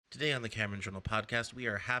Today on the Cameron Journal podcast, we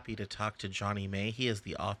are happy to talk to Johnny May. He is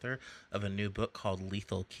the author of a new book called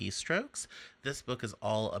Lethal Keystrokes. This book is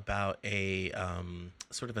all about a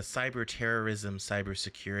sort of a cyber terrorism,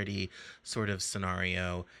 cybersecurity sort of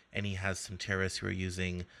scenario, and he has some terrorists who are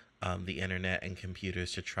using the internet and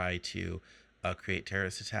computers to try to create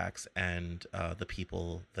terrorist attacks and the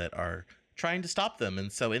people that are trying to stop them.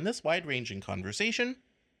 And so, in this wide-ranging conversation,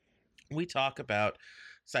 we talk about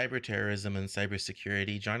cyber terrorism and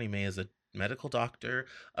cybersecurity. Johnny May is a medical doctor,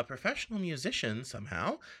 a professional musician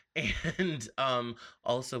somehow, and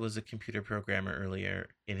also was a computer programmer earlier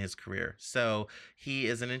in his career. So he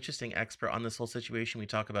is an interesting expert on this whole situation. We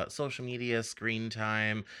talk about social media, screen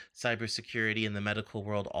time, cybersecurity in the medical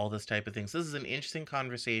world, all this type of things. This is an interesting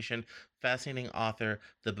conversation, fascinating author.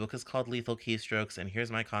 The book is called Lethal Keystrokes, and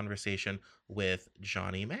here's my conversation with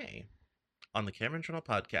Johnny May on the Cameron Journal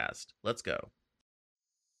podcast. Let's go.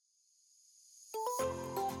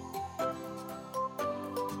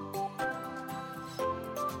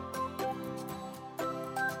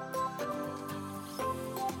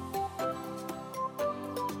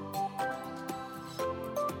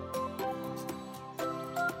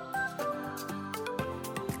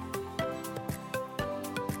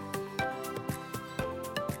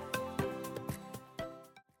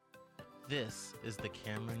 This is the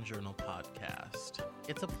Cameron Journal podcast.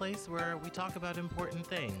 It's a place where we talk about important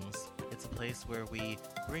things. It's a place where we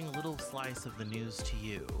bring a little slice of the news to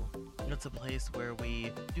you. It's a place where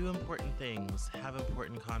we do important things, have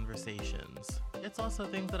important conversations. It's also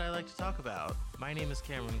things that I like to talk about. My name is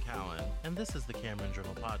Cameron Cowan, and this is the Cameron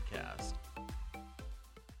Journal podcast.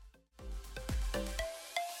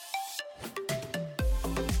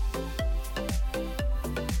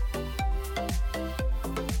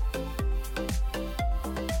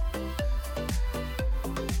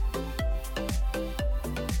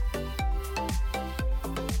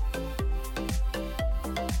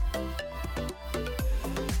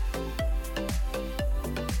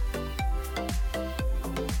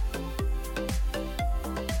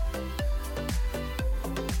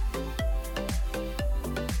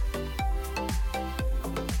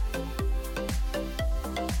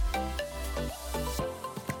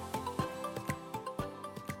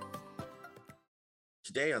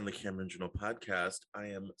 Today on the Cameron Journal podcast, I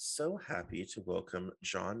am so happy to welcome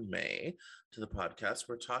John May to the podcast.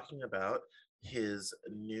 We're talking about his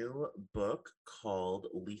new book called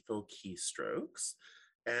Lethal Keystrokes.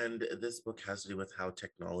 And this book has to do with how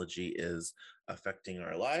technology is affecting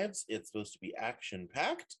our lives. It's supposed to be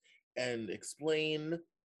action-packed and explain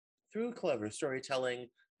through clever storytelling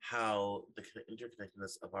how the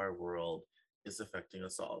interconnectedness of our world is affecting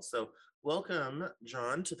us all. So welcome,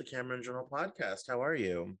 John, to the Cameron Journal podcast. How are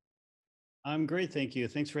you? I'm great, thank you.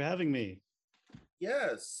 Thanks for having me.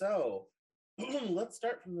 Yes, so let's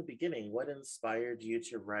start from the beginning. What inspired you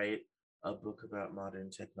to write a book about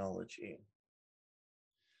modern technology?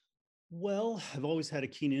 Well, I've always had a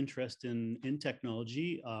keen interest in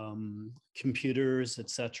technology, computers,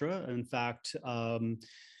 etc. In fact,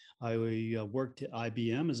 I worked at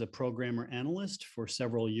IBM as a programmer analyst for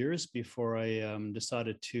several years before I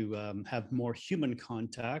decided to have more human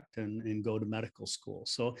contact and go to medical school.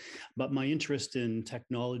 So, but my interest in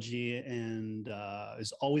technology and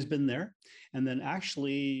has always been there. And then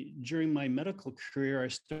actually during my medical career, I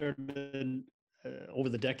started over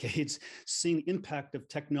the decades, seeing the impact of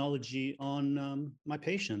technology on my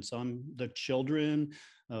patients, on the children,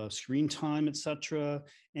 screen time, etc.,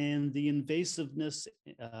 and the invasiveness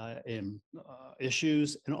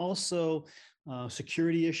issues, and also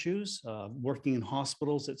security issues, working in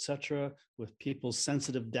hospitals, etc., with people's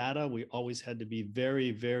sensitive data. We always had to be very,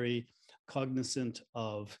 very cognizant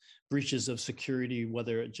of breaches of security,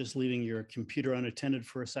 whether it's just leaving your computer unattended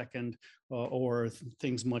for a second or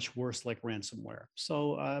things much worse like ransomware.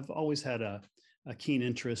 So I've always had a keen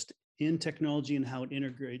interest in technology and how it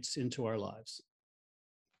integrates into our lives.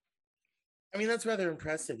 I mean, that's rather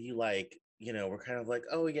impressive. You we're kind of like,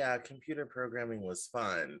 oh yeah, computer programming was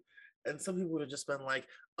fun. And some people would have just been like,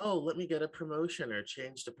 oh, let me get a promotion or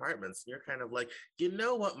change departments. And you're kind of like, you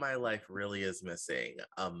know what my life really is missing?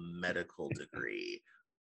 A medical degree.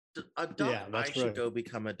 Yeah, I that's should right. go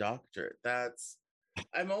become a doctor.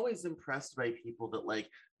 I'm always impressed by people that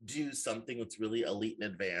do something that's really elite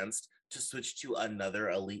and advanced to switch to another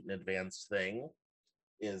elite and advanced thing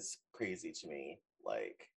is crazy to me.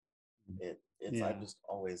 I'm Yeah. just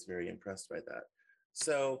always very impressed by that.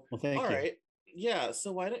 So, Well, all thank you. right. Yeah.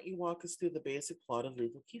 So why don't you walk us through the basic plot of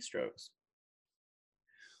Lethal Keystrokes?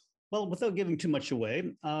 Well, without giving too much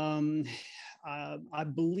away, I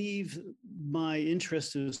believe my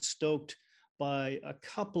interest is stoked by a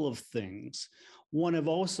couple of things. One, I've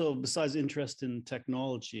also, besides interest in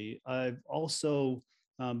technology, I've also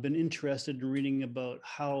been interested in reading about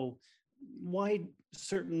why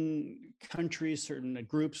certain countries, certain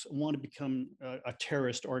groups want to become a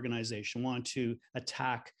terrorist organization, want to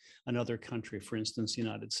attack another country, for instance, the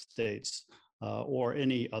United States. Or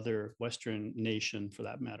any other Western nation for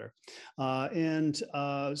that matter.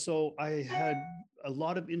 So I had a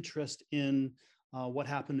lot of interest in what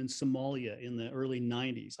happened in Somalia in the early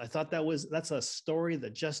 90s. I thought that's a story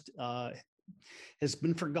that just has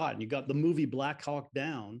been forgotten. You got the movie Black Hawk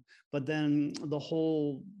Down, but then the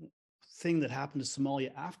whole thing that happened to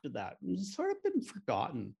Somalia after that has sort of been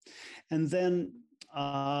forgotten. And then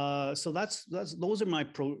so that's those are my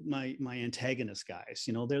antagonist guys.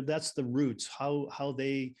 You know, that's the roots, how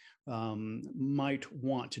they might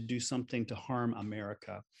want to do something to harm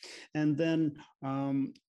America. And then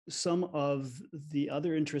some of the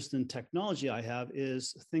other interest in technology I have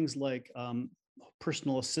is things like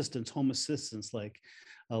personal assistants, home assistants like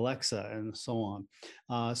Alexa and so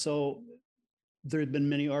on. So there have been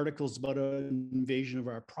many articles about an invasion of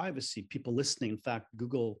our privacy, people listening, in fact,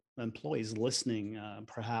 Google employees listening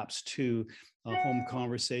perhaps to home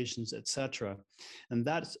conversations, etc. And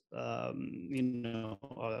that,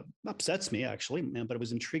 upsets me actually, but it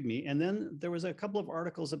was intrigued me. And then there was a couple of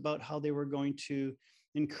articles about how they were going to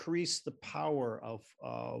increase the power of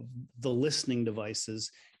the listening devices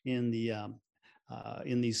in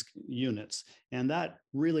these units. And that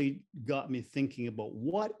really got me thinking about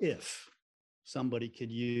what if somebody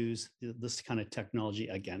could use this kind of technology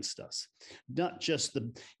against us, not just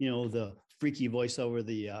the freaky voice over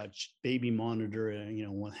the baby monitor,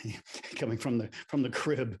 coming from the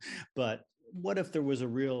crib, but what if there was a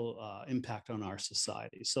real impact on our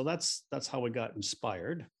society? So that's how we got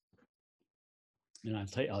inspired. And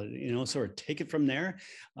I'll sort of take it from there.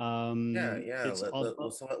 Yeah. It's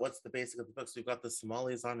all, So what's the basic of the book? So we've got the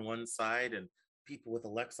Somalis on one side and people with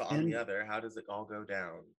Alexa on the and other. How does it all go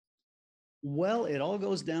down? well, it all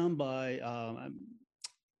goes down by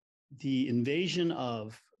the invasion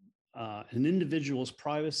of an individual's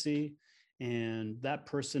privacy, and that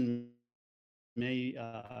person may,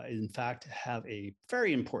 in fact, have a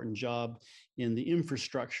very important job in the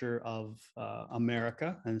infrastructure of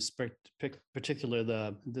America, and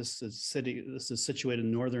particularly this is situated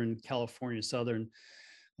in Northern California, Southern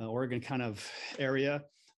Oregon kind of area,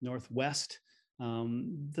 Northwest.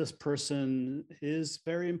 This person is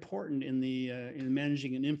very important in in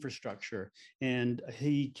managing an infrastructure, and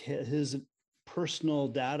his personal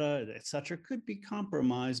data, etc., could be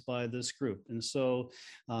compromised by this group. And so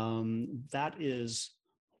that is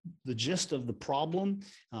the gist of the problem.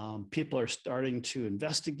 People are starting to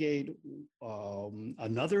investigate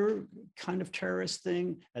another kind of terrorist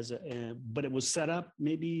thing but it was set up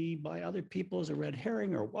maybe by other people as a red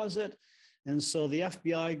herring, or was it? And so the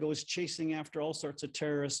FBI goes chasing after all sorts of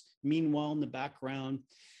terrorists. Meanwhile, in the background,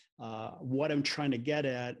 what I'm trying to get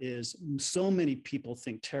at is so many people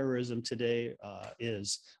think terrorism today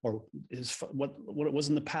is what it was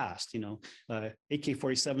in the past.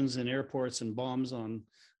 AK-47s in airports and bombs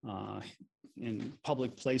in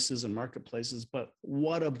public places and marketplaces. But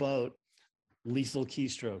what about lethal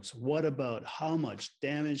keystrokes? What about how much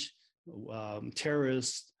damage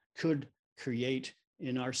terrorists could create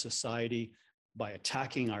in our society by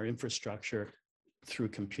attacking our infrastructure through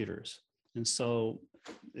computers? And so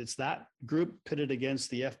it's that group pitted against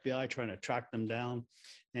the FBI trying to track them down.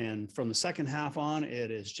 And from the second half on, it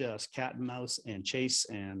is just cat and mouse and chase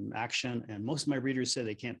and action. And most of my readers say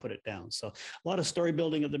they can't put it down. So a lot of story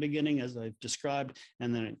building at the beginning, as I've described,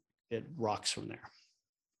 and then it rocks from there.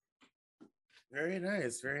 Very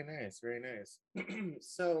nice, very nice, very nice.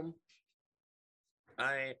 So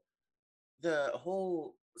the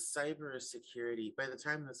whole cybersecurity, by the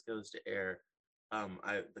time this goes to air,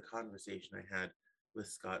 the conversation I had with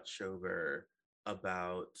Scott Schober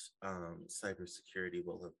about cybersecurity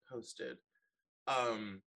will have posted.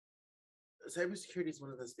 Um, Cybersecurity is one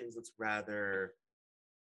of those things that's rather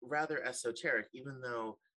esoteric, even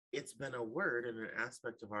though it's been a word and an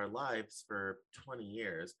aspect of our lives for 20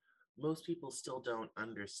 years. Most people still don't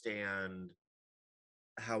understand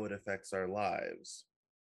how it affects our lives.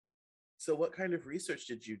 So, what kind of research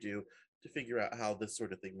did you do to figure out how this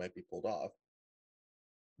sort of thing might be pulled off?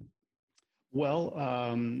 Well,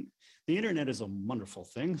 the internet is a wonderful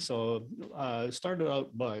thing. So I started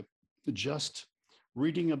out by just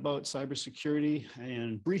reading about cybersecurity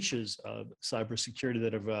and breaches of cybersecurity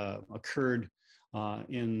that have occurred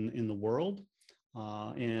in the world,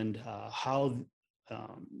 and how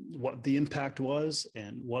what the impact was,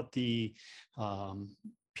 and what the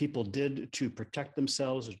people did to protect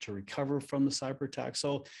themselves or to recover from the cyber attack.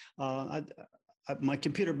 So my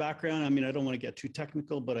computer background, I mean, I don't want to get too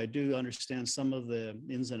technical, but I do understand some of the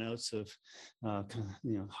ins and outs of,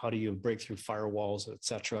 how do you break through firewalls, et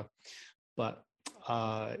cetera. But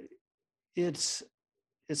it's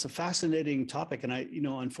it's a fascinating topic, and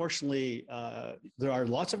unfortunately, there are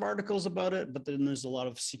lots of articles about it, but then there's a lot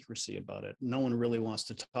of secrecy about it. No one really wants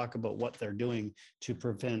to talk about what they're doing to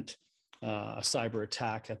prevent a cyber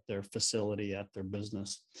attack at their facility, at their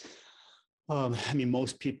business. I mean,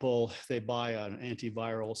 most people, they buy an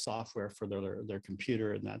antiviral software for their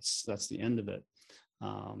computer, and that's the end of it.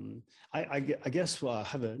 I guess I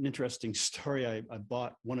have an interesting story. I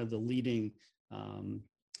bought one of the leading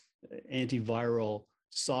antiviral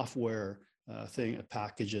software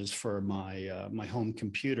packages for my home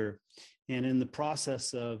computer, and in the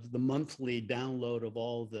process of the monthly download of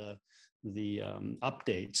all the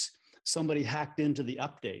updates, somebody hacked into the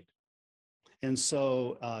update. And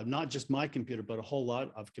so not just my computer, but a whole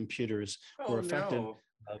lot of computers were affected. No.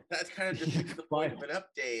 That's kind of defeats the point of an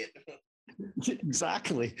update.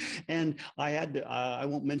 Exactly. And I had to, I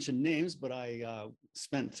won't mention names, but I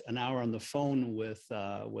spent an hour on the phone with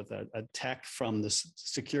a tech from the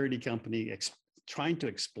security company trying to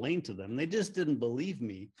explain to them. They just didn't believe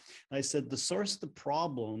me. I said, the source of the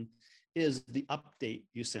problem is the update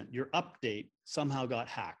you sent. Your update somehow got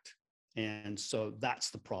hacked. And so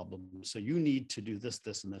that's the problem. So you need to do this,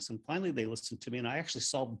 this, and this. And finally, they listened to me, and I actually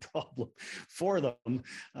solved the problem for them. It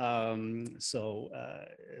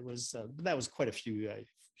was that was quite a few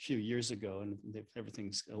years ago, and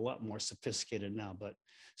everything's a lot more sophisticated now. But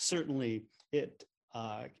certainly, it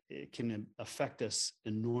can affect us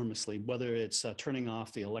enormously, whether it's turning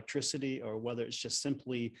off the electricity or whether it's just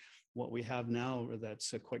simply what we have now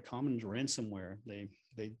that's quite common, ransomware.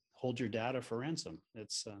 They hold your data for ransom.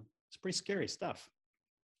 It's pretty scary stuff.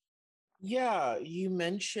 Yeah, you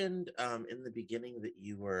mentioned in the beginning that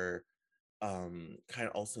you were kind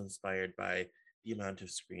of also inspired by the amount of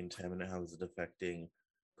screen time and how is it affecting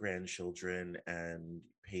grandchildren and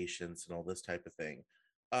patients and all this type of thing.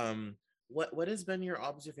 What has been your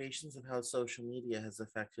observations of how social media has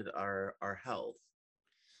affected our health?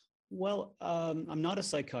 Well, I'm not a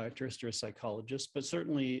psychiatrist or a psychologist, but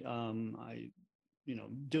certainly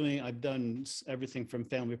I've done everything from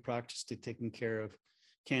family practice to taking care of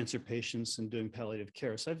cancer patients and doing palliative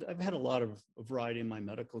care. So I've had a lot of variety in my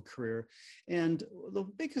medical career. And the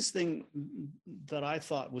biggest thing that I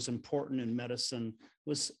thought was important in medicine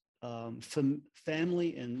was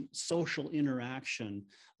family and social interaction.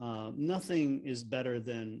 Nothing is better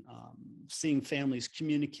than seeing families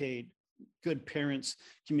communicate, good parents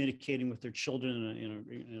communicating with their children in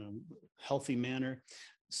a healthy manner.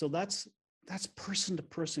 So that's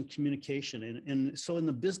person-to-person communication. And so in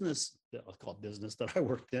the business, I'll call it business, that I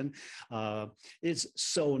worked in, it's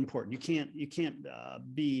so important. You can't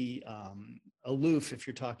be aloof if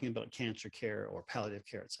you're talking about cancer care or palliative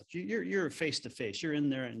care and such. You're face-to-face. You're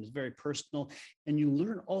in there, and it's very personal. And you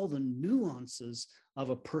learn all the nuances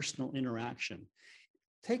of a personal interaction.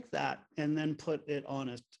 Take that and then put it on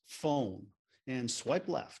a phone and swipe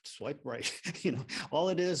left, swipe right. All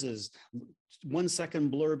it is 1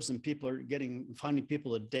 second blurbs, and people are finding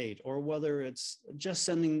people a date, or whether it's just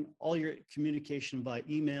sending all your communication by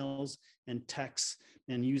emails and texts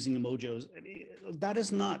and using emojis. That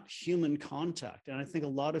is not human contact. And I think a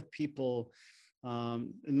lot of people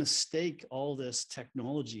mistake all this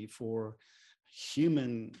technology for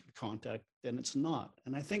human contact, and it's not.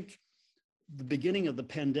 And I think the beginning of the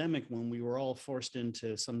pandemic, when we were all forced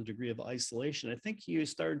into some degree of isolation, I think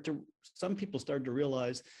some people started to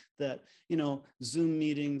realize that, Zoom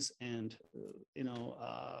meetings and,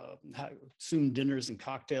 Zoom dinners and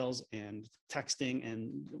cocktails and texting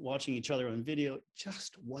and watching each other on video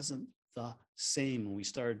just wasn't the same. And we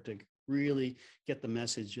started to really get the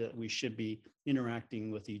message that we should be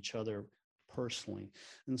interacting with each other personally.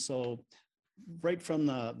 And so right from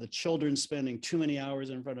the children spending too many hours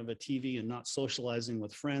in front of a TV and not socializing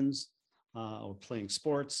with friends or playing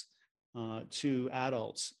sports, to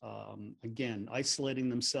adults, again, isolating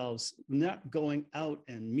themselves, not going out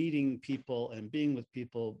and meeting people and being with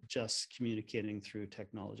people, just communicating through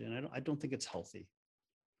technology. And I don't think it's healthy.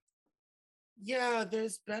 Yeah,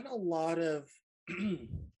 there's been a lot of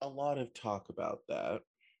a lot of talk about that.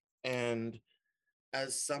 And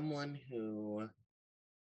as someone who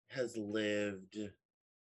has lived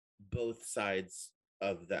both sides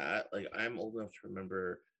of that, like I'm old enough to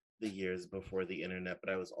remember the years before the internet,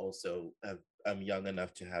 but I was also I'm young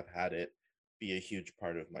enough to have had it be a huge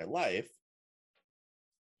part of my life.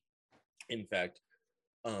 In fact,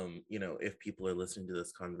 if people are listening to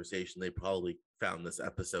this conversation, they probably found this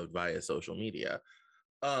episode via social media.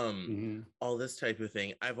 All this type of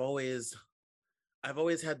thing. I've always I've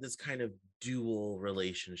always had this kind of dual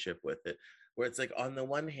relationship with it, where it's like on the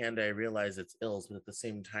one hand, I realize it's ills, but at the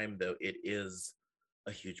same time, though, it is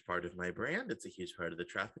a huge part of my brand. It's a huge part of the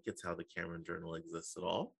traffic. It's how the Cameron Journal exists at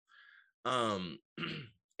all. Um,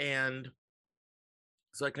 and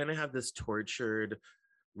so I kind of have this tortured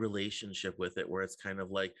relationship with it where it's kind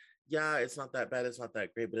of like, yeah, it's not that bad, it's not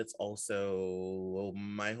that great, but it's also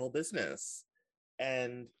my whole business.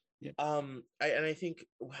 And Yeah. I think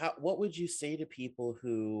what would you say to people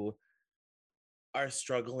who are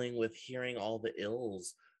struggling with hearing all the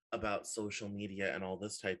ills about social media and all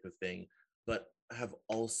this type of thing, but have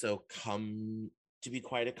also come to be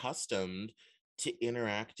quite accustomed to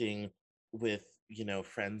interacting with,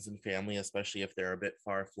 friends and family, especially if they're a bit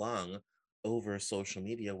far flung over social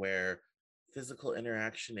media, where physical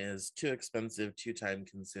interaction is too expensive, too time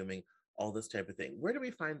consuming, all this type of thing. Where do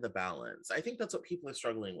we find the balance? I think that's what people are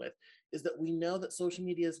struggling with, is that we know that social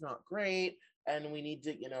media is not great and we need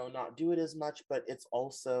to, not do it as much, but it's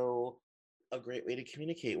also a great way to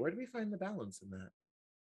communicate. Where do we find the balance in that?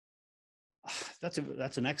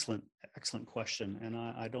 That's an excellent question, and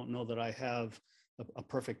I don't know that I have a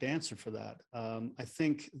perfect answer for that. I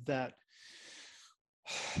think that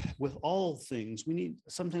with all things,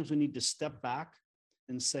 sometimes we need to step back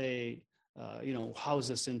and say, how is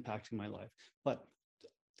this impacting my life? But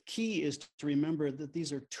the key is to remember that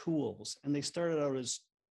these are tools, and they started out as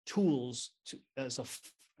tools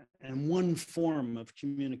and one form of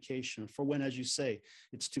communication for when, as you say,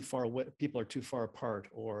 it's too far away, people are too far apart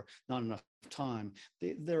or not enough time.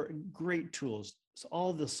 They're great tools. So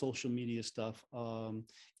all the social media stuff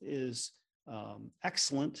is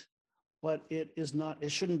excellent, but it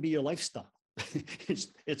shouldn't be your lifestyle.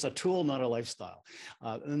 It's a tool, not a lifestyle.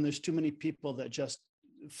 And there's too many people that just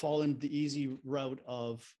fall into the easy route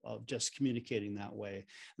of just communicating that way.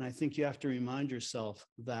 And I think you have to remind yourself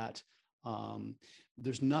that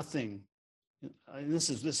there's nothing, and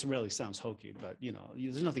this really sounds hokey, but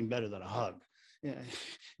there's nothing better than a hug. Yeah,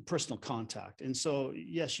 personal contact. And so,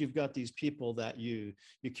 yes, you've got these people that you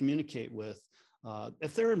communicate with.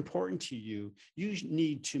 If they're important to you, you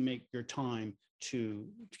need to make your time to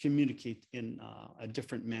communicate in a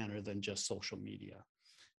different manner than just social media.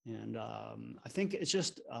 And I think it's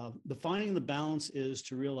just defining the balance is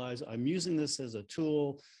to realize I'm using this as a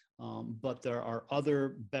tool, but there are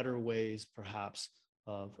other better ways, perhaps,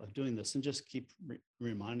 of doing this, and just keep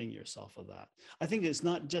reminding yourself of that. I think it's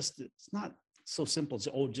not so simple as,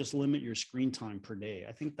 just limit your screen time per day.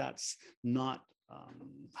 I think that's not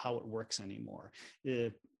how it works anymore.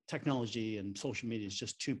 Technology and social media is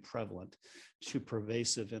just too prevalent, too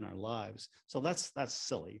pervasive in our lives. So that's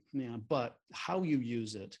silly. Yeah, but how you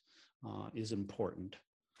use it is important.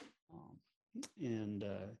 And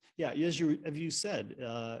yeah, as you said,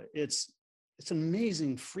 it's an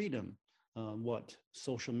amazing freedom what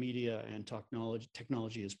social media and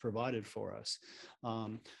technology has provided for us.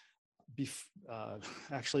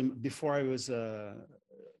 Actually, before I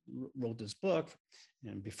wrote this book,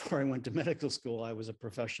 and before I went to medical school, I was a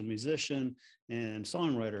professional musician and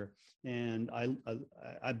songwriter. And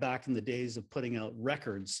I back in the days of putting out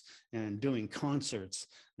records and doing concerts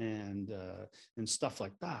and stuff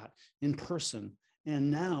like that in person. And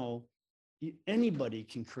now anybody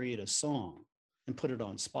can create a song and put it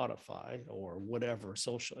on Spotify or whatever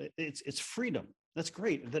social. It's freedom. That's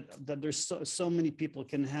great. That there's so many people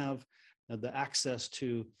can have the access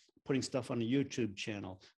to putting stuff on a YouTube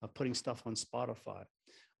channel, putting stuff on Spotify.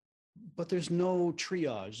 But there's no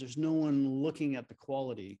triage. There's no one looking at the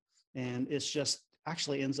quality, and it's just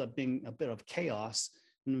actually ends up being a bit of chaos.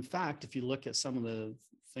 And in fact, if you look at some of the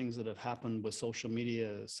things that have happened with social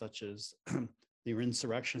media, such as the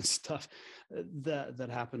insurrection stuff that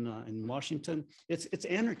happened in Washington, it's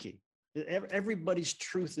anarchy. Everybody's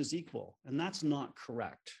truth is equal, and that's not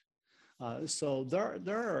correct. So there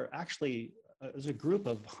are actually there's a group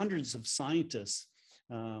of hundreds of scientists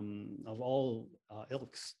of all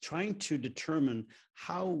ilks trying to determine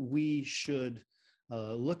how we should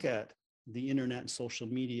look at the internet and social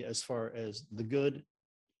media as far as the good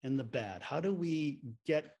and the bad. How do we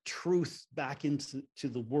get truth back into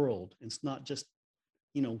the world? It's not just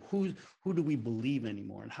who do we believe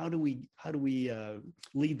anymore, and how do we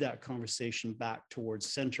lead that conversation back towards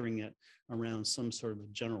centering it around some sort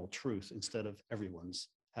of general truth instead of everyone's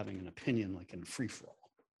having an opinion like in free for all.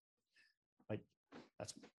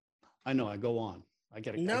 I know I go on. I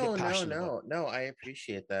get No, no, passionate about no, no. I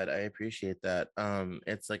appreciate that. I appreciate that.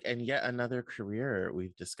 It's like, and yet another career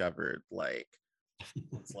we've discovered, like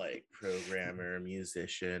it's like programmer,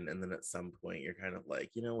 musician, and then at some point you're kind of like,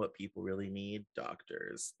 you know what people really need?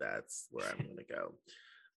 Doctors. That's where I'm gonna go.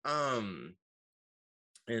 Um,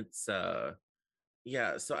 it's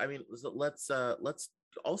Yeah, so I mean, let's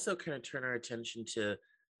also kind of turn our attention to,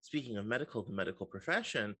 speaking of medical, the medical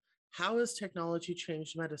profession. How has technology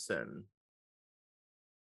changed medicine?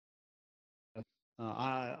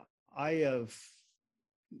 I have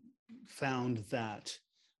found that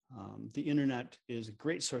the internet is a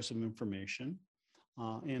great source of information,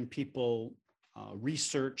 and people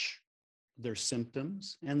research their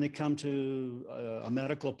symptoms and they come to a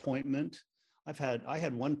medical appointment. I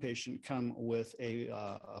had one patient come with a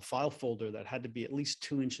file folder that had to be at least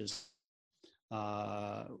 2 inches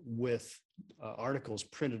with articles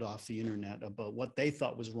printed off the internet about what they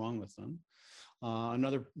thought was wrong with them.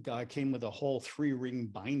 Another guy came with a whole 3-ring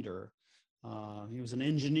binder. He was an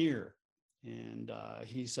engineer, and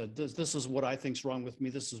he said, this is what I think's wrong with me.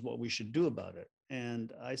 This is what we should do about it.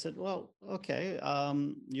 And I said, well, okay,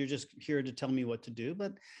 you're just here to tell me what to do,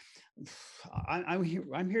 but I'm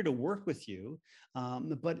here to work with you.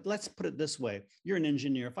 But let's put it this way. You're an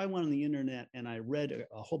engineer. If I went on the internet and I read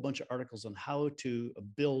a whole bunch of articles on how to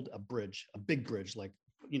build a bridge, a big bridge, like,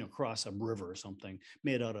 cross a river or something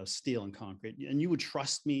made out of steel and concrete, and you would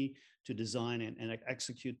trust me to design and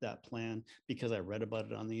execute that plan because I read about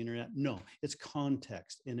it on the internet? No, it's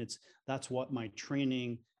context. And that's what my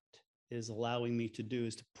training is allowing me to do,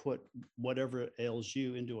 is to put whatever ails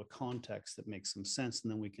you into a context that makes some sense,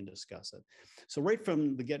 and then we can discuss it. So right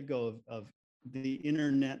from the get-go of the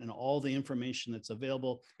internet and all the information that's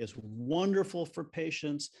available is wonderful for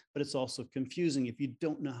patients, but it's also confusing if you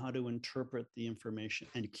don't know how to interpret the information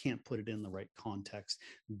and you can't put it in the right context.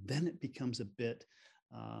 Then it becomes a bit,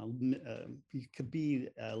 you could be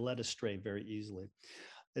led astray very easily.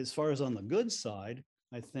 As far as on the good side,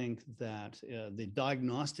 I think that the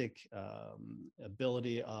diagnostic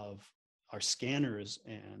ability of our scanners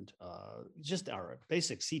and just our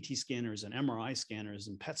basic CT scanners and MRI scanners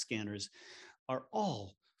and PET scanners are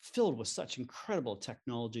all filled with such incredible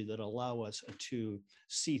technology that allow us to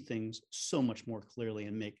see things so much more clearly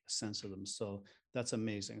and make sense of them. So that's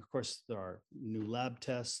amazing. Of course, there are new lab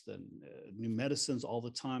tests and new medicines all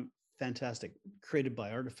the time. Fantastic, created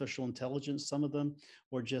by artificial intelligence, some of them,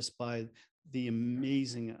 or just by the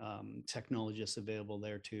amazing technologies available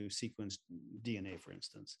there to sequence DNA, for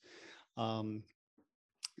instance. Um,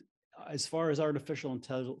 as far as artificial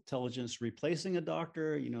intelligence replacing a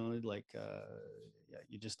doctor, like yeah,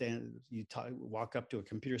 you just stand, walk up to a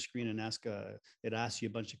computer screen and it asks you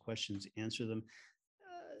a bunch of questions, answer them.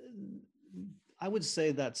 I would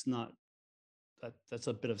say that's not that's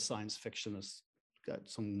a bit of science fiction. That's got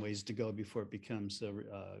some ways to go before it becomes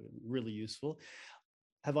really useful.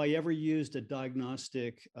 Have I ever used a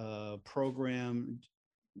diagnostic program?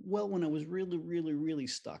 Well, when I was really, really, really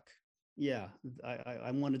stuck, yeah,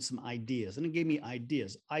 I wanted some ideas, and it gave me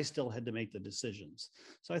ideas. I still had to make the decisions.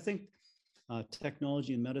 So I think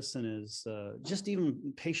technology in medicine is just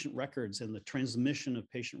even patient records and the transmission of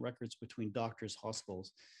patient records between doctors,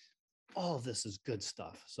 hospitals. All of this is good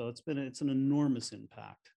stuff. So it's an enormous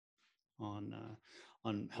impact on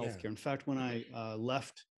Yeah. healthcare. In fact, when I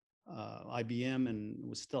left IBM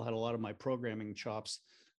and still had a lot of my programming chops,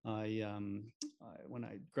 when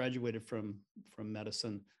I graduated from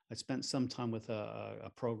medicine, I spent some time with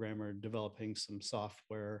a programmer developing some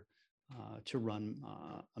software to run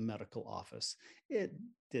a medical office. It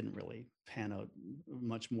didn't really pan out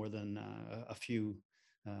much more than a few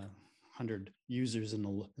hundred users in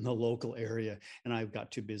the local area, and I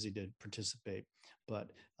got too busy to participate.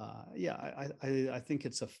 But yeah, I think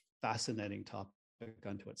it's a fascinating topic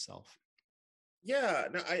unto itself. Yeah,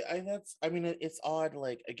 no, I mean, it's odd,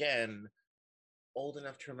 like, again, old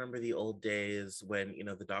enough to remember the old days when,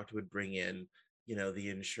 the doctor would bring in, the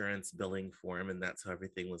insurance billing form, and that's how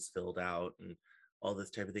everything was filled out and all this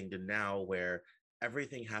type of thing, to now where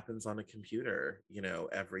everything happens on a computer,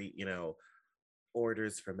 every,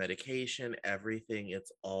 orders for medication, everything,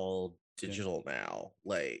 it's all Yeah, digital now.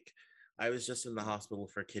 Like, I was just in the hospital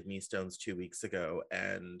for kidney stones 2 weeks ago,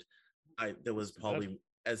 and there was that's too bad. probably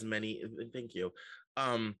as many, thank you,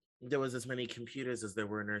 there was as many computers as there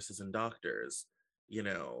were nurses and doctors,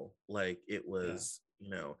 like it Yeah. was,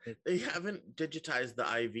 It, they haven't digitized the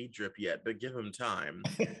IV drip yet, but give them time.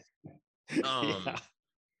 yeah. um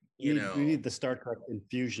We you know need the Star Trek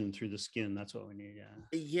infusion through the skin. That's what we need. Yeah.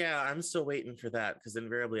 yeah, I'm still waiting for that, because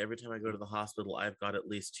invariably every time I go to the hospital, I've got at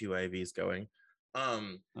least two IVs going.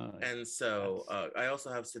 um and Yeah. so I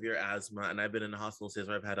also have severe asthma, and I've been in the hospital stays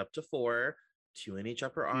where I've had up to four, two in each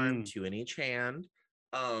upper arm, Mm, two in each hand.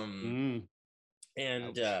 um mm,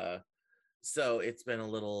 and ouch. so it's been a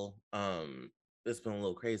little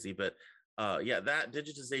crazy, but yeah, that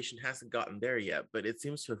digitization hasn't gotten there yet, but it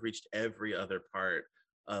seems to have reached every other part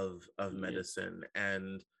of Yeah. medicine.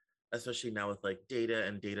 And especially now with like data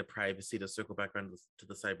and data privacy, to circle back around to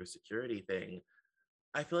the cybersecurity thing,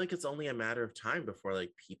 I feel like it's only a matter of time before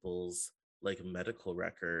like people's like medical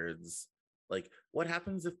records, like what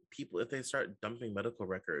happens if people, if they start dumping medical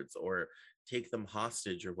records or take them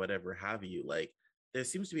hostage or whatever have you, like there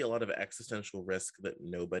seems to be a lot of existential risk that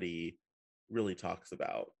nobody really talks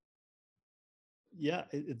about. Yeah,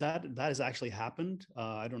 that has actually happened.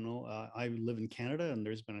 I don't know. I live in Canada, and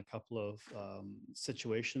there's been a couple of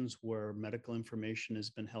situations where medical information has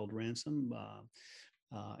been held ransom,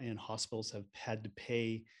 and hospitals have had to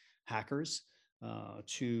pay hackers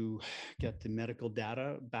to get the medical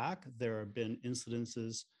data back. There have been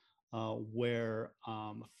incidences where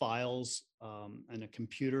files and a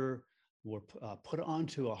computer were put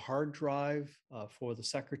onto a hard drive for the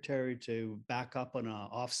secretary to back up on an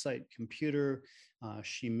offsite computer.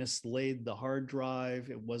 She mislaid the hard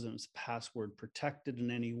drive. It wasn't password protected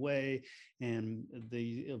in any way. And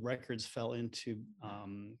the records fell into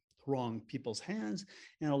wrong people's hands.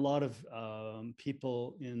 And a lot of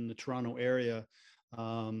people in the Toronto area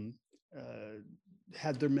um,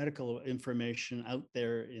 had their medical information out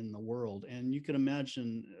there in the world. And you can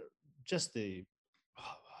imagine just the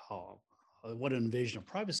what an invasion of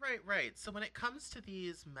privacy. Right, right. So when it comes to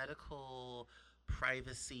these medical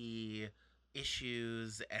privacy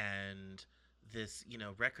issues and this,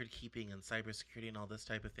 record keeping and cybersecurity and all this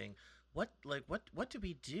type of thing, what do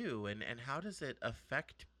we do, and how does it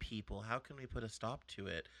affect people? How can we put a stop to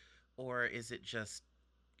it? Or is it just,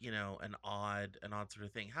 an odd sort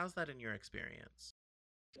of thing? How's that in your experience?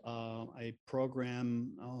 A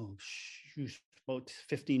program, about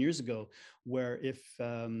 15 years ago, where if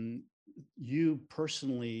you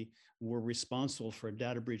personally were responsible for a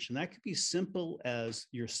data breach, and that could be simple as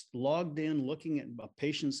you're logged in, looking at a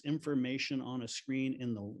patient's information on a screen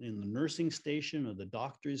in the nursing station or the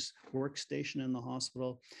doctor's workstation in the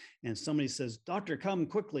hospital, and somebody says, "Doctor, come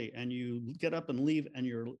quickly," and you get up and leave, and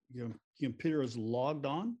your computer is logged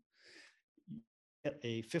on, you get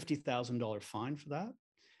a $50,000 fine for that.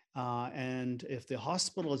 And if the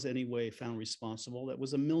hospital is any way found responsible, that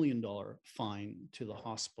was $1 million fine to the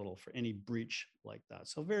hospital for any breach like that.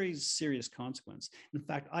 So very serious consequence. In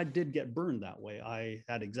fact, I did get burned that way. I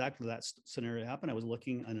had exactly that scenario happen. I was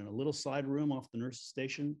looking in a little side room off the nurse's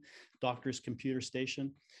station, doctor's computer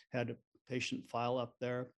station, had a patient file up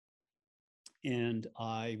there, and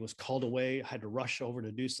I was called away. I had to rush over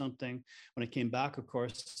to do something. When I came back, of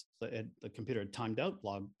course, the computer had timed out,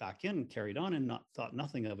 logged back in, and carried on, and thought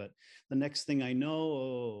nothing of it. The next thing I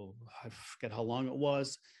know, I forget how long it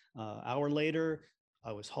was. Hour later,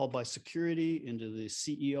 I was hauled by security into the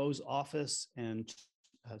CEO's office and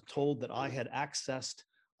told that I had accessed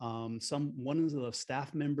one of the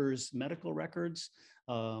staff members' medical records.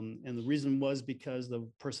 And the reason was because the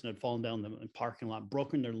person had fallen down the parking lot,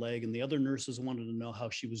 broken their leg, and the other nurses wanted to know how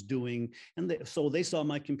she was doing. And so they saw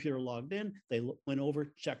my computer logged in. They went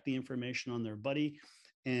over, checked the information on their buddy,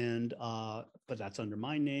 and but that's under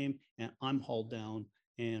my name, and I'm hauled down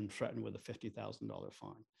and threatened with a $50,000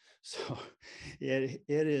 fine. So it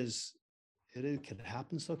can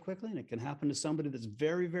happen so quickly, and it can happen to somebody that's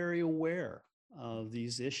very, very aware of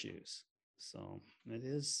these issues. So it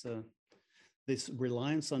is this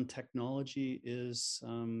reliance on technology is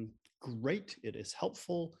great. It is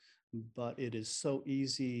helpful, but it is so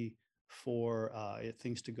easy for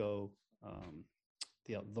things to go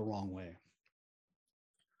the wrong way.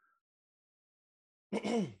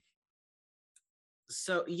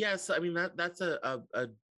 So yes, I mean that's a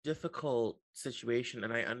difficult situation,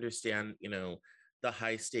 and I understand, the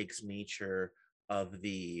high stakes nature of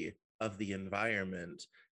the environment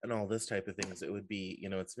and all this type of things. It would be,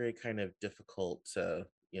 it's very kind of difficult to,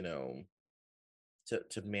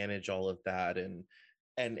 to manage all of that,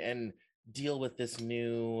 and deal with this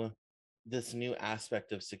new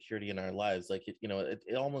aspect of security in our lives. Like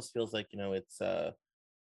it almost feels like, it's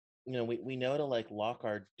we know to like lock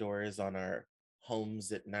our doors on our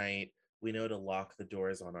homes at night. We know to lock the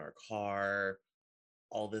doors on our car,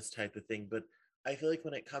 all this type of thing. But I feel like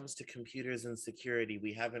when it comes to computers and security,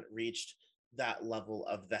 we haven't reached that level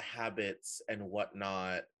of the habits and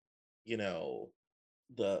whatnot, you know,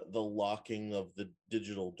 the locking of the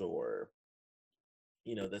digital door,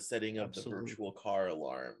 the setting of the Absolutely. virtual car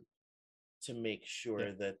alarm to make Yeah.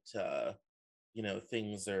 sure that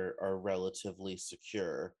things are relatively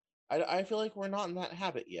secure. I feel like we're not in that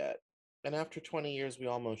habit yet, and after 20 years we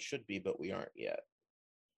almost should be, but we aren't yet.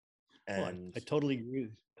 Well, And I totally agree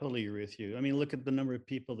with you. I mean, look at the number of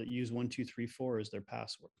people that use 1234 as their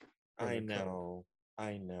password or I their code.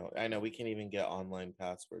 know, I know we can't even get online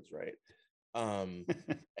passwords right. um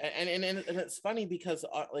and it's funny because,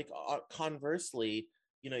 conversely,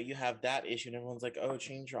 you have that issue, and everyone's like, oh,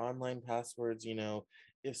 change your online passwords,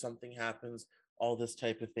 if something happens, all this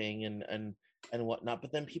type of thing, and whatnot.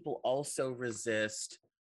 But then people also resist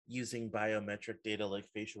using biometric data like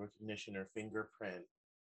facial recognition or fingerprint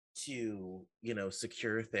to,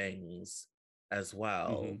 secure things as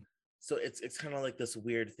well. Mhm. So it's kind of like this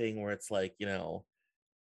weird thing where it's like,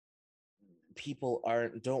 people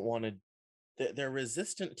aren't don't want to they're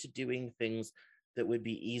resistant to doing things that would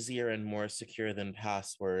be easier and more secure than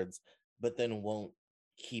passwords, but then won't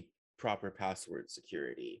keep proper password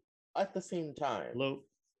security at the same time. Hello.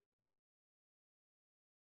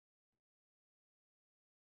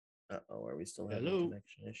 Uh-oh, are we still having Hello.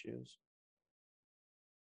 connection issues?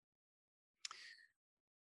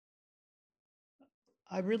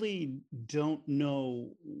 I really don't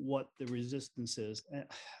know what the resistance is.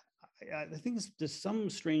 I think there's some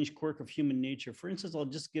strange quirk of human nature. For instance, I'll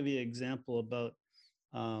just give you an example about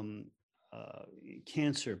um, uh,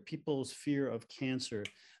 cancer, people's fear of cancer.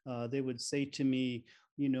 They would say to me,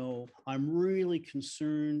 I'm really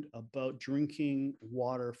concerned about drinking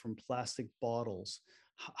water from plastic bottles.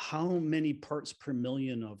 How many parts per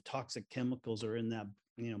million of toxic chemicals are in that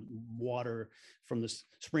water from the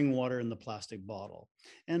spring water in the plastic bottle?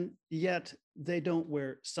 And yet they don't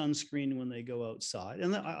wear sunscreen when they go outside.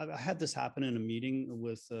 And I had this happen in a meeting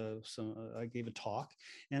with I gave a talk,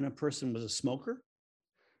 and a person was a smoker,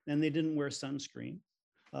 and they didn't wear sunscreen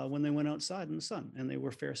when they went outside in the sun, and they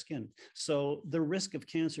were fair skinned. So the risk of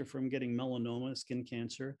cancer from getting melanoma, skin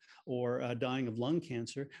cancer, or dying of lung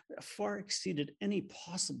cancer far exceeded any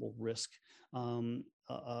possible risk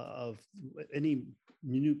of any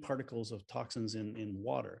minute particles of toxins in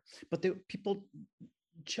water. But people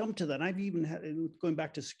jump to that. And I've even had, going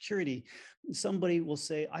back to security, somebody will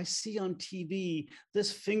say, I see on TV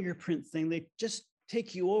this fingerprint thing. They just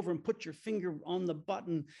take you over and put your finger on the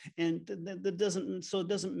button, and that doesn't, so it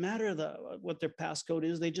doesn't matter what their passcode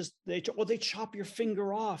is. They chop your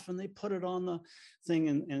finger off and they put it on the thing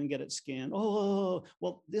and get it scanned. Oh,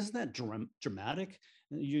 well, isn't that dramatic?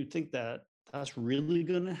 You think that that's really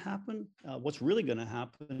going to happen? What's really going to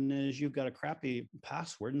happen is you've got a crappy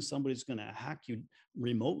password and somebody's going to hack you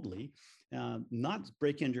remotely, not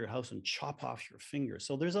break into your house and chop off your finger.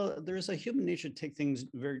 So there's a human nature to take things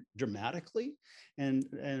very dramatically and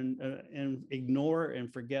ignore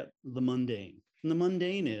and forget the mundane. And the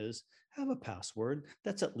mundane is have a password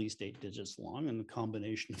that's at least 8 digits long and a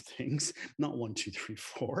combination of things, not 1, 2, 3,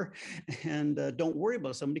 4. And don't worry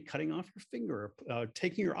about somebody cutting off your finger, or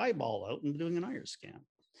taking your eyeball out and doing an iris scan.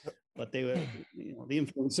 But they would, the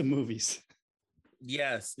influence of movies.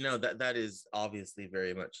 Yes, no, that is obviously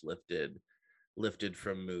very much lifted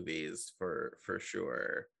from movies for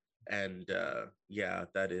sure. And yeah,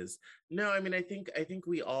 that is, no, I mean, I think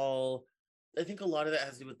we all, I think a lot of that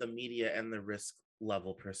has to do with the media and the risk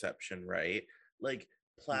level perception, right? Like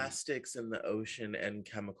Yeah, plastics in the ocean and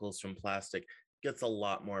chemicals from plastic gets a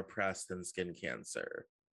lot more press than skin cancer.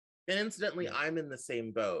 And incidentally, yeah. I'm in the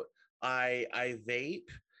same boat. I vape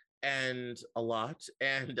and a lot,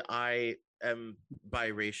 and I am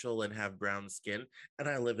biracial and have brown skin, and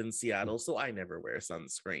I live in Seattle, so I never wear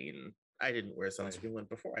sunscreen. I didn't wear Right. sunscreen when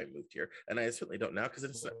before I moved here, and I certainly don't now because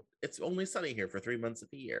it's only sunny here for 3 months of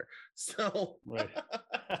the year. So Right.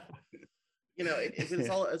 it's Yeah.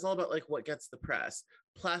 all about like what gets the press.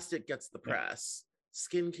 Plastic gets the Yeah. press.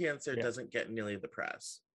 Skin cancer Yeah. doesn't get nearly the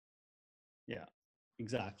press. Yeah.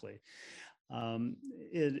 Exactly. Um,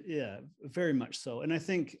 yeah, very much so. And I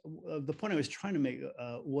think the point I was trying to make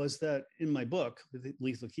was that in my book,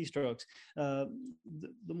 Lethal Keystrokes,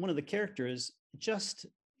 one of the characters just,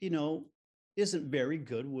 you know, isn't very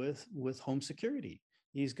good with home security.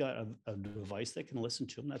 He's got a device that can listen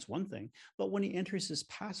to him. That's one thing. But when he enters his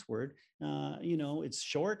password, it's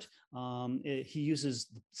short. He uses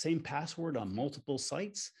the same password on multiple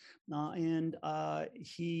sites, and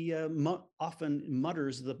he often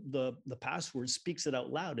mutters the password, speaks it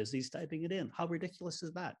out loud as he's typing it in. How ridiculous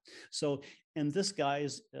is that? So, and this guy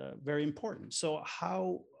is very important. So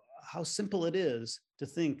how simple it is to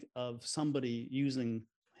think of somebody using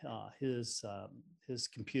his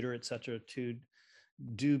computer, et cetera, to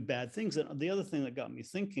do bad things. And the other thing that got me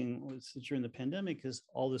thinking was during the pandemic is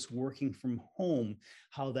all this working from home,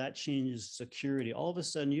 how that changes security. All of a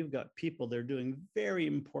sudden, you've got people, they're doing very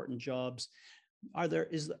important jobs.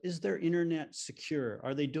 Is their internet secure?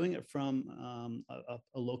 Are they doing it from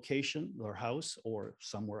a location or house or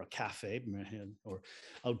somewhere, a cafe or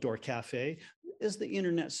outdoor cafe? Is the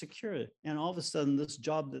internet secure? And all of a sudden, this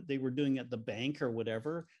job that they were doing at the bank or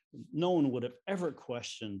whatever, no one would have ever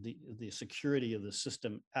questioned the security of the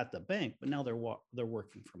system at the bank, but now they're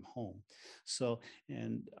working from home. So,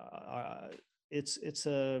 and it's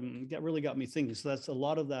really got me thinking. So that's a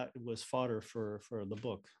lot of that was fodder for the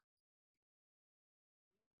book.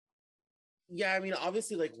 Yeah, I mean,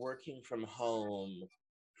 obviously, like working from home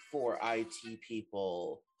for IT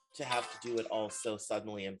people to have to do it all so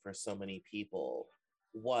suddenly and for so many people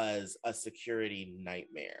was a security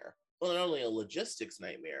nightmare. Well, not only a logistics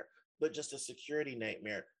nightmare, but just a security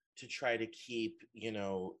nightmare to try to keep,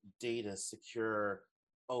 data secure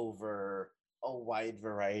over a wide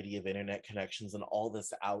variety of internet connections and all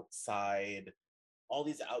these outside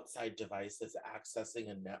devices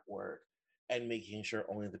accessing a network and making sure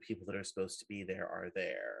only the people that are supposed to be there are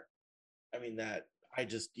there. I mean, that I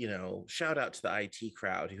just, shout out to the IT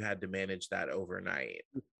crowd who had to manage that overnight.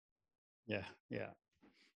 Yeah, yeah,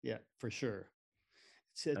 yeah, for sure.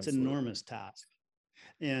 It's an Absolutely. enormous task.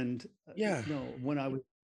 And Yeah. when I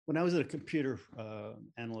was a computer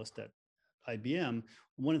analyst at IBM,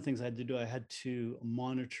 one of the things I had to do, I had to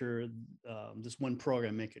monitor this one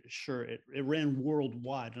program, make it sure it ran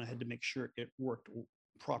worldwide, and I had to make sure it worked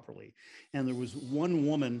properly. And there was one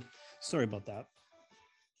woman, sorry about that.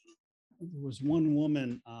 There was one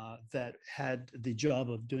woman that had the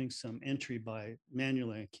job of doing some entry by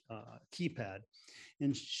manually keypad,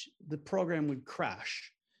 and the program would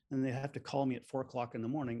crash, and they have to call me at 4 o'clock in the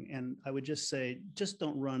morning, and I would just say, just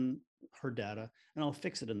don't run her data, and I'll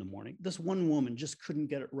fix it in the morning. This one woman just couldn't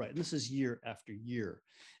get it right, and this is year after year,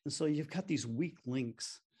 and so you've got these weak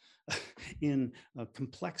links in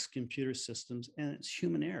complex computer systems, and it's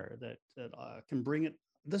human error that can bring it.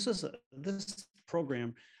 This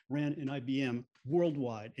program ran in IBM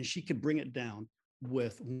worldwide, and she could bring it down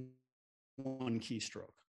with one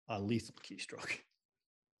keystroke, a lethal keystroke.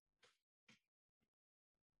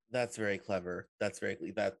 That's very clever. That's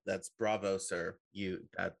bravo, sir.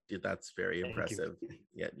 That's very impressive.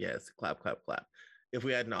 Yeah, yes. Clap, clap, clap. If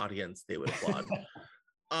we had an audience, they would applaud.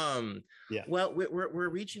 Yeah. Well, we're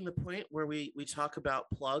reaching the point where we talk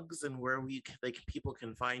about plugs and where people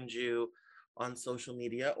can find you on social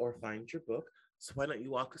media or find your book. So why don't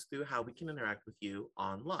you walk us through how we can interact with you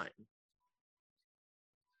online?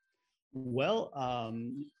 Well,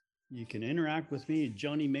 you can interact with me,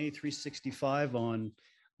 Johnny May 365 on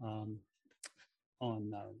I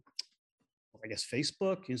guess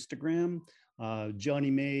Facebook, Instagram.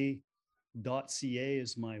 JohnnyMay.ca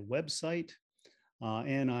is my website.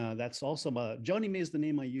 And that's also Johnny May is the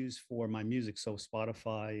name I use for my music. So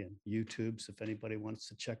Spotify and YouTube. So if anybody wants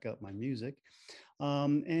to check out my music.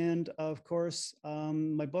 And of course,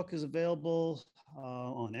 my book is available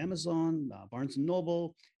on Amazon, Barnes and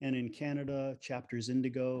Noble, and in Canada, Chapters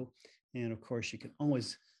Indigo. And of course, you can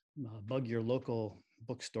always bug your local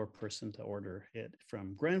bookstore person to order it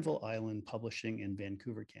from Granville Island Publishing in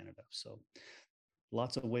Vancouver, Canada. So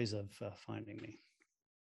lots of ways of finding me.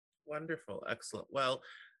 Wonderful. Excellent. Well,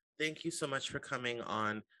 thank you so much for coming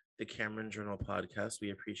on the Cameron Journal podcast. We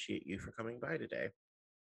appreciate you for coming by today.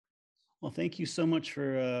 Well, thank you so much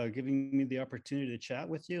for giving me the opportunity to chat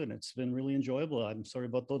with you. And it's been really enjoyable. I'm sorry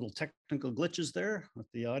about the little technical glitches there with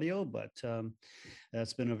the audio, but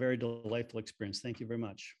it's been a very delightful experience. Thank you very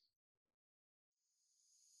much.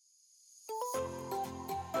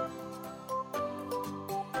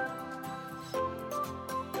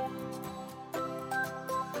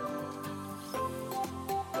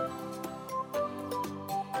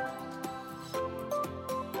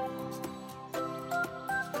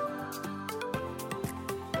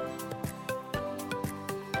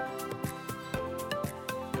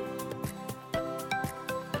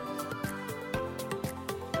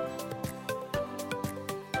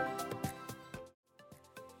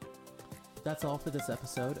 That's all for this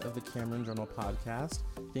episode of the Cameron Journal podcast.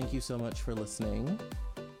 Thank you so much for listening.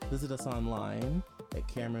 Visit us online at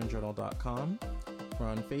CameronJournal.com. We're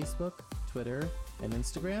on Facebook, Twitter, and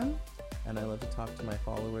Instagram. And I love to talk to my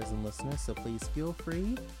followers and listeners, so please feel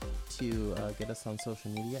free to get us on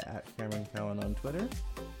social media at Cameron Cowan on Twitter.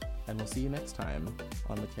 And we'll see you next time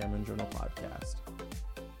on the Cameron Journal podcast.